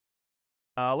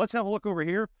Let's have a look over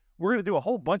here. We're going to do a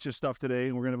whole bunch of stuff today,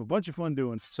 and we're going to have a bunch of fun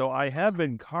doing. So I have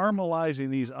been caramelizing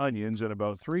these onions in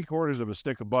about 3/4 of a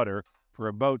stick of butter for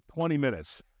about 20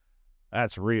 minutes.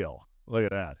 That's real. Look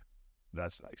at that.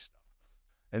 That's nice stuff.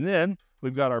 And then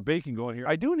we've got our bacon going here.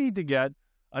 I do need to get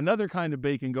another kind of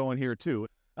bacon going here too.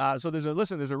 So there's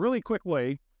a really quick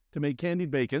way to make candied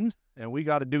bacon, and we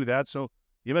got to do that. So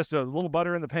you mix a little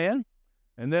butter in the pan,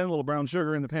 and then a little brown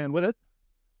sugar in the pan with it,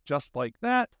 just like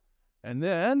that. And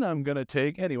then I'm going to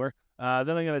take, then I'm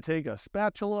going to take a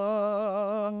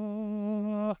spatula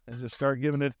and just start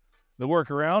giving it the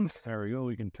workaround. There we go.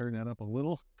 We can turn that up a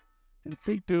little.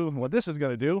 What this is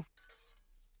going to do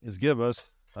is give us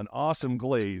an awesome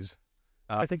glaze.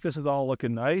 I think this is all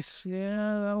looking nice.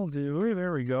 Yeah, that'll do.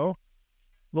 There we go.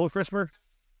 A little crisper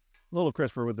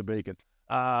with the bacon.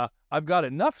 I've got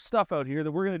enough stuff out here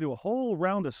that we're going to do a whole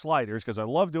round of sliders because I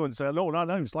love doing, not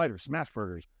even sliders, smash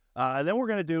burgers. And then we're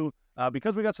going to do,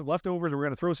 because we got some leftovers, we're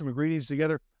going to throw some ingredients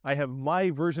together. I have my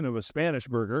version of a Spanish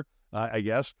burger, I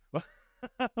guess,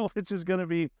 which is going to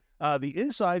be the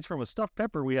insides from a stuffed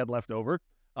pepper we had left over,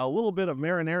 a little bit of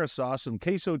marinara sauce, some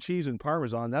queso cheese and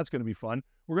Parmesan. That's going to be fun.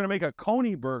 We're going to make a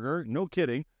coney burger, no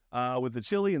kidding, with the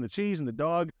chili and the cheese and the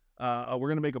dog. We're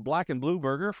going to make a black and blue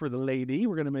burger for the lady.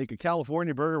 We're going to make a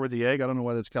California burger with the egg. I don't know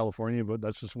why that's California, but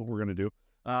that's just what we're going to do.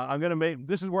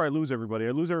 This is where I lose everybody.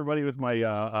 I lose everybody with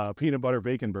my peanut butter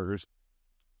bacon burgers.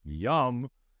 Yum.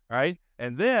 All right.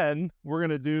 And then we're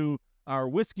going to do our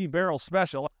whiskey barrel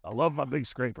special. I love my big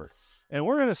scraper. And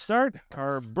we're going to start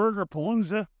our burger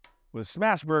palooza with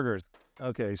smash burgers.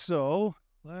 Okay, so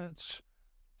let's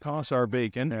toss our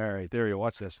bacon. All right, there you go.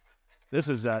 Watch this. This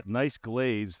is that nice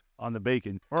glaze on the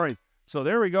bacon. All right, so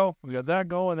there we go. We got that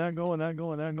going, that going, that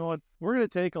going, that going. We're going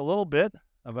to take a little bit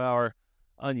of our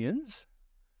onions.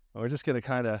 We're just going to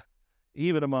kind of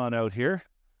even them on out here,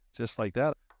 just like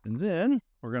that. And then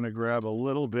we're going to grab a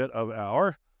little bit of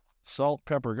our salt,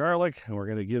 pepper, garlic, and we're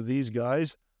going to give these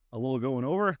guys a little going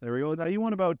over. There we go. Now you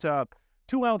want about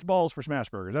 2-ounce balls for smash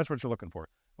burgers. That's what you're looking for.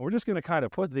 And we're just going to kind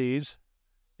of put these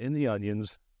in the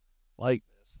onions like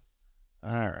this.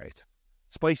 All right.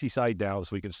 Spicy side down so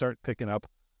we can start picking up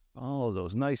all of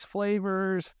those nice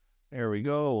flavors. There we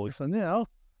go. So now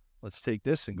let's take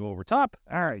this and go over top.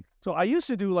 All right. So I used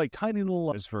to do like tiny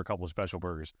little for a couple of special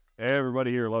burgers.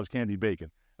 Everybody here loves candied bacon.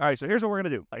 All right. So here's what we're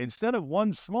going to do. Instead of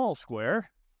one small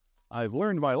square, I've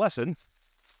learned my lesson,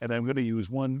 and I'm going to use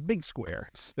one big square.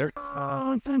 There.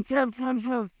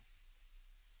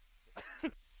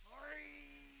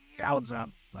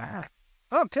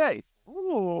 Okay.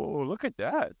 Oh, look at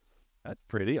that. That's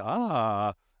pretty.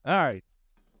 All right.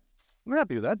 We're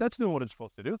happy with that. That's doing what it's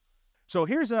supposed to do. So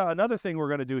here's another thing we're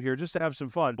going to do here just to have some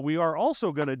fun. We are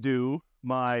also going to do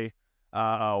my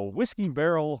whiskey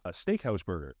barrel steakhouse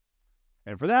burger.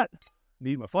 And for that, I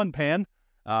need my fun pan,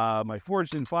 my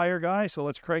forged in fire guy. So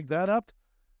let's crank that up.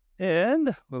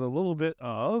 And with a little bit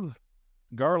of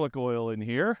garlic oil in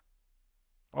here.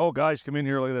 Oh, guys, come in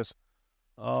here. Look at this.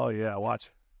 Oh, yeah,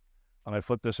 watch. When I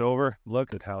flip this over,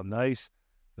 look at how nice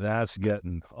that's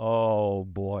getting. Oh,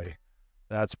 boy.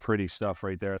 That's pretty stuff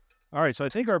right there. All right, so I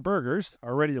think our burgers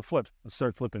are ready to flip. Let's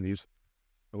start flipping these.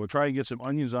 And we'll try and get some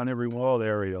onions on every one. Oh,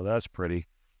 there we go. That's pretty.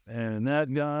 And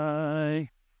that guy.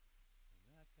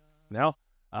 Now,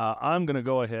 I'm going to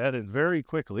go ahead and very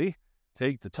quickly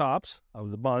take the tops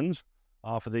of the buns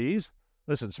off of these.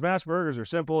 Listen, smash burgers are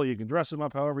simple. You can dress them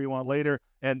up however you want later.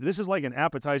 And this is like an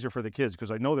appetizer for the kids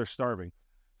because I know they're starving.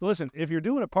 So listen, if you're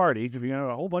doing a party, if you have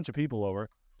a whole bunch of people over,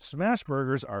 smash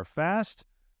burgers are fast.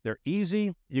 They're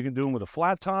easy. You can do them with a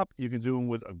flat top. You can do them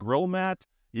with a grill mat.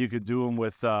 You could do them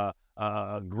with a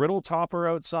griddle topper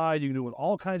outside. You can do them with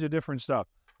all kinds of different stuff.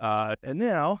 And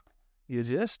now you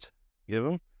just give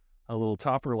them a little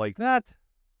topper like that.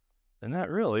 And that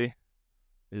really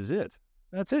is it.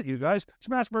 That's it, you guys.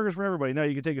 Smash burgers for everybody. Now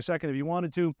you can take a second if you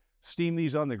wanted to steam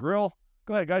these on the grill.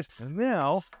 Go ahead, guys. And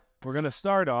now we're going to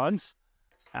start on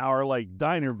our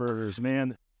diner burgers,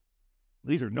 man.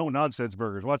 These are no nonsense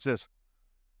burgers. Watch this.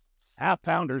 Half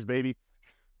pounders, baby.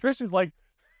 Trish is like,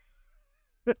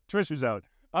 Trish is out.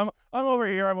 I'm over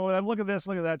here. I'm looking at this,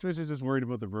 look at that. Trish is just worried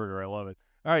about the burger. I love it.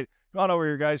 All right, go on over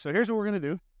here, guys. So here's what we're going to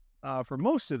do. For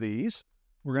most of these,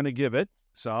 we're going to give it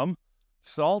some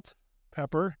salt,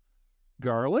 pepper,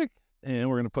 garlic, and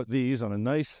we're going to put these on a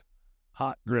nice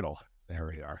hot griddle.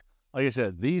 There we are. Like I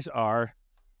said, these are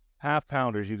half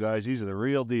pounders, you guys. These are the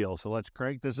real deal. So let's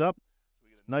crank this up. We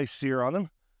get a nice sear on them.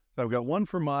 So I've got one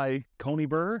for my coney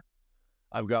burger.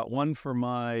 I've got one for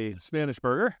my Spanish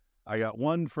burger. I got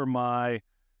one for my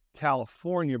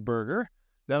California burger.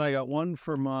 Then I got one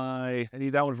for I need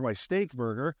that one for my steak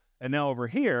burger. And now over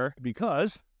here,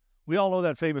 because We all know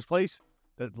that famous place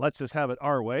that lets us have it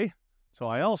our way. So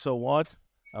I also want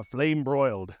a flame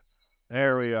broiled.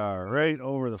 There we are, right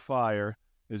over the fire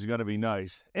is going to be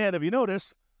nice. And if you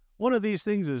notice, one of these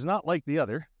things is not like the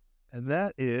other, and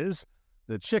that is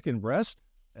the chicken breast.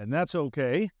 And that's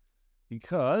okay,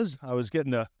 because I was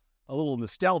getting a little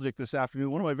nostalgic this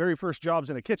afternoon. One of my very first jobs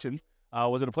in a kitchen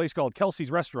was at a place called Kelsey's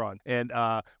Restaurant. And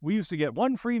we used to get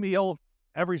one free meal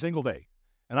every single day.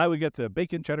 And I would get the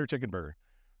bacon cheddar chicken burger.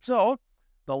 So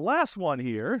the last one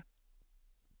here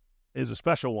is a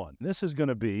special one. This is going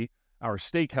to be our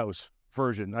steakhouse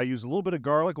version. I use a little bit of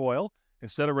garlic oil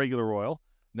instead of regular oil.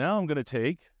 Now I'm going to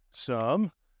take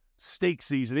some steak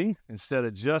seasoning instead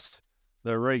of just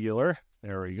the regular.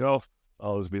 There we go.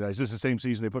 Oh, this would be nice. This is the same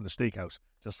seasoning they put in the steakhouse,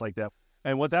 just like that.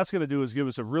 And what that's going to do is give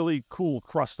us a really cool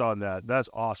crust on that. That's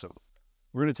awesome.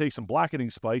 We're going to take some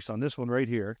blackening spice on this one right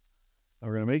here. And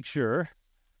we're going to make sure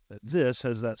that this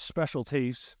has that special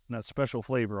taste and that special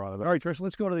flavor on it. All right, Trish,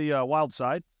 let's go to the wild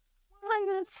side.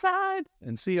 Wild side.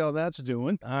 And see how that's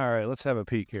doing. All right, let's have a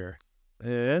peek here.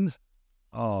 And,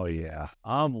 oh, yeah,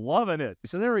 I'm loving it.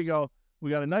 So there we go.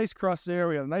 We got a nice crust there.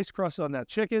 We got a nice crust on that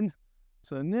chicken.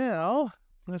 So now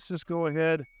let's just go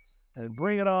ahead and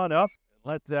bring it on up.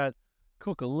 Let that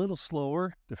cook a little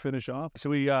slower to finish off.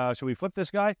 So should we flip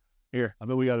this guy? Here, I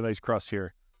bet we got a nice crust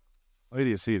here. Wait till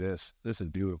you see this. This is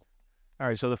beautiful. All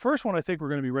right, so the first one I think we're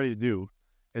going to be ready to do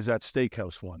is that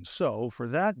steakhouse one. So for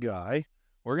that guy,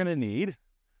 we're going to need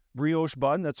brioche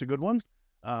bun. That's a good one.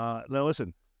 Now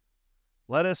listen,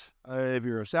 lettuce, if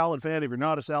you're a salad fan, if you're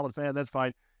not a salad fan, that's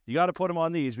fine. You got to put them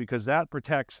on these because that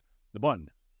protects the bun.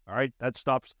 All right, that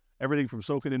stops everything from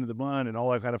soaking into the bun and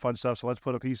all that kind of fun stuff. So let's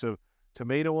put a piece of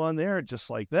tomato on there just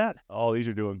like that. Oh, these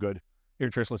are doing good. Here,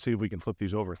 Trish, let's see if we can flip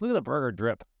these over. Look at the burger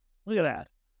drip. Look at that.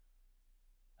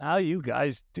 How you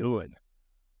guys doing?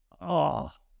 Oh,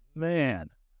 man.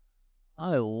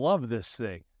 I love this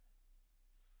thing.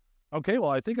 Okay,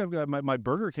 well, I think I've got my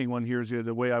Burger King one here is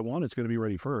the way I want it. It's going to be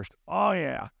ready first. Oh,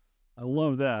 yeah. I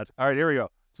love that. All right, here we go.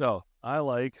 So I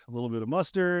like a little bit of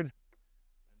mustard.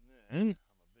 And I'm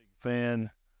a big fan.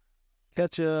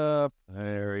 Ketchup.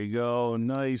 There you go.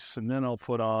 Nice. And then I'll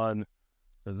put on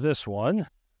this one.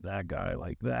 That guy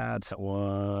like that. That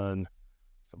one.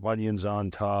 Some onions on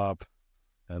top.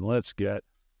 And let's get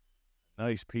a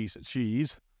nice piece of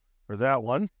cheese for that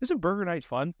one. Isn't burger night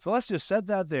fun? So let's just set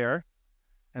that there.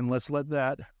 And let's let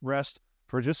that rest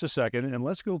for just a second. And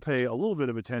let's go pay a little bit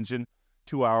of attention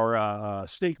to our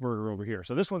steak burger over here.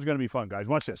 So this one's going to be fun, guys.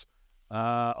 Watch this.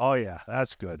 Oh, yeah,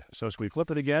 that's good. So should we flip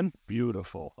it again?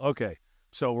 Beautiful. Okay,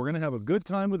 so we're going to have a good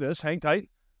time with this. Hang tight.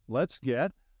 Let's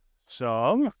get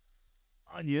some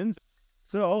onions.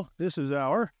 So this is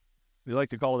we like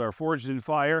to call it our forged in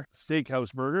fire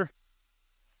steakhouse burger.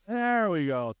 There we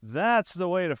go. That's the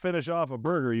way to finish off a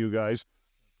burger, you guys.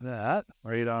 That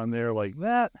right on there like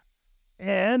that.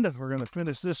 And we're going to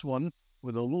finish this one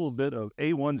with a little bit of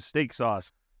A1 steak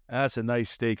sauce. That's a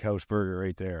nice steakhouse burger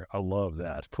right there. I love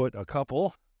that. Put a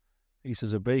couple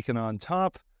pieces of bacon on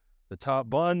top, the top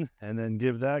bun, and then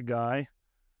give that guy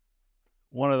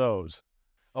one of those.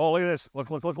 Oh, look at this.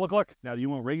 Look, look, look, look, look. Now, do you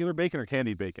want regular bacon or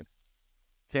candied bacon?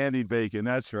 Candied bacon.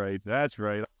 That's right. That's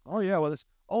right. Oh, yeah.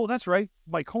 Well, that's right.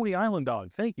 My Coney Island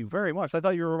dog. Thank you very much. I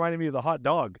thought you were reminding me of the hot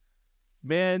dog.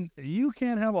 Man, you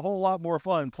can't have a whole lot more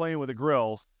fun playing with a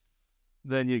grill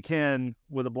than you can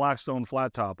with a Blackstone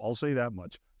flat top. I'll say that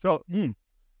much. So,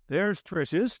 there's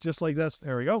Trish's, just like that.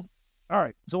 There we go. All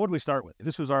right, so what do we start with?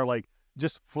 This was our,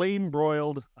 just flame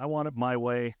broiled. I want it my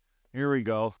way. Here we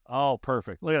go. Oh,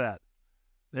 perfect. Look at that.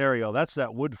 There we go. That's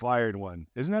that wood-fired one.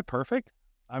 Isn't that perfect?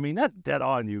 I mean, that's dead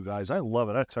on, you guys. I love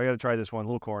it. So I got to try this one.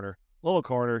 Little corner.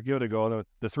 Give it a go.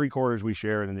 The 3/4 we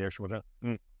share and then the extra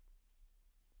one.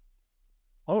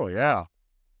 Oh, yeah.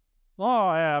 Oh,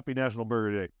 yeah. Happy National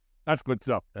Burger Day. That's good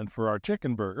stuff. And for our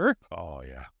chicken burger, oh,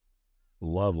 yeah.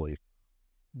 Lovely.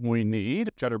 We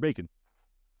need cheddar bacon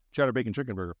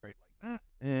chicken burger, right like that.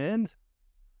 And some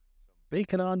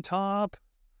bacon on top.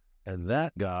 And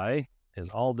that guy is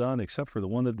all done except for the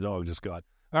one that the dog just got.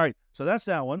 All right, so that's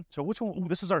that one. So which one? Ooh,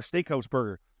 this is our steakhouse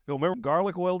burger. So remember,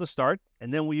 garlic oil to start,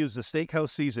 and then we use the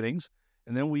steakhouse seasonings,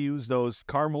 and then we use those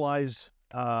caramelized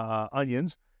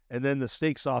onions, and then the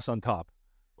steak sauce on top.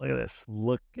 Look at this.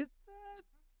 Look at that.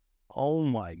 Oh,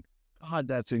 my God,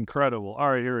 that's incredible.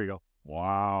 All right, here we go.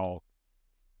 Wow.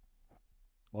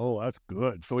 Oh, that's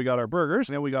good. So we got our burgers,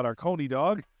 and then we got our coney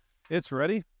dog. It's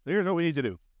ready. Here's what we need to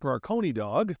do. For our coney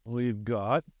dog, we've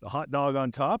got the hot dog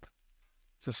on top,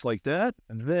 just like that.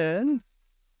 And then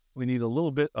we need a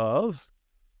little bit of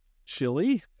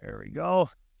chili. There we go.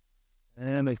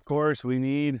 And, of course, we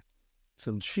need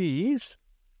some cheese,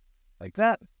 like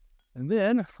that. And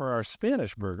then for our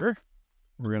Spanish burger,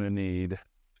 we're going to need,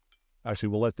 actually,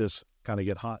 we'll let this kind of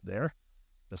get hot there.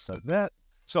 Just like that.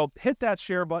 So hit that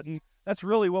share button. That's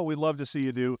really what we'd love to see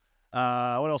you do.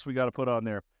 What else we got to put on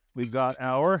there? We've got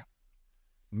our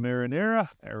marinara.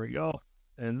 There we go.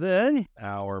 And then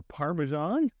our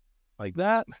Parmesan, like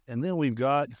that. And then we've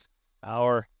got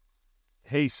our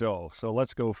queso. So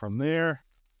let's go from there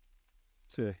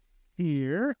to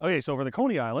here. Okay, so for the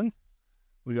Coney Island,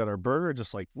 we got our burger,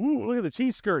 just like, ooh, look at the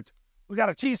cheese skirt. We got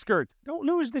a cheese skirt. Don't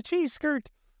lose the cheese skirt.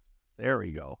 There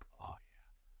we go. Oh, yeah.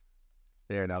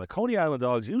 There. Now, the Coney Island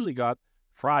dogs usually got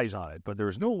fries on it, but there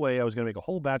was no way I was going to make a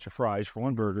whole batch of fries for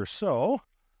one burger. So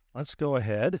let's go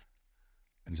ahead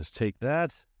and just take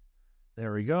that.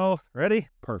 There we go. Ready?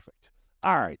 Perfect.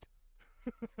 All right.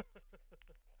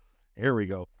 Here we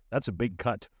go. That's a big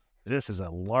cut. This is a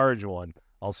large one.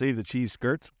 I'll save the cheese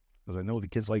skirts because I know the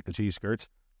kids like the cheese skirts.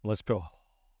 Let's go.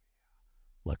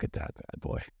 Look at that bad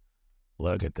boy.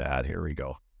 Look at that. Here we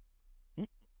go.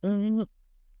 Oh,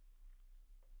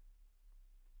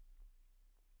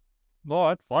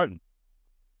 that's fun.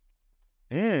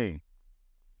 Hey.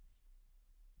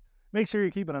 Make sure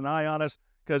you're keeping an eye on us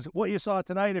because what you saw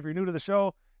tonight, if you're new to the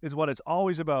show, is what it's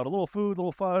always about. A little food, a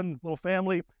little fun, a little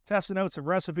family, testing out some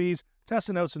recipes,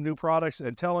 testing out some new products,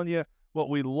 and telling you what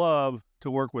we love to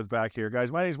work with back here.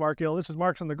 Guys, my name is Marc Gill. This is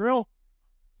Marcs on the Grill.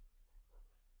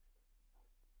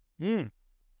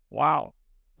 Wow.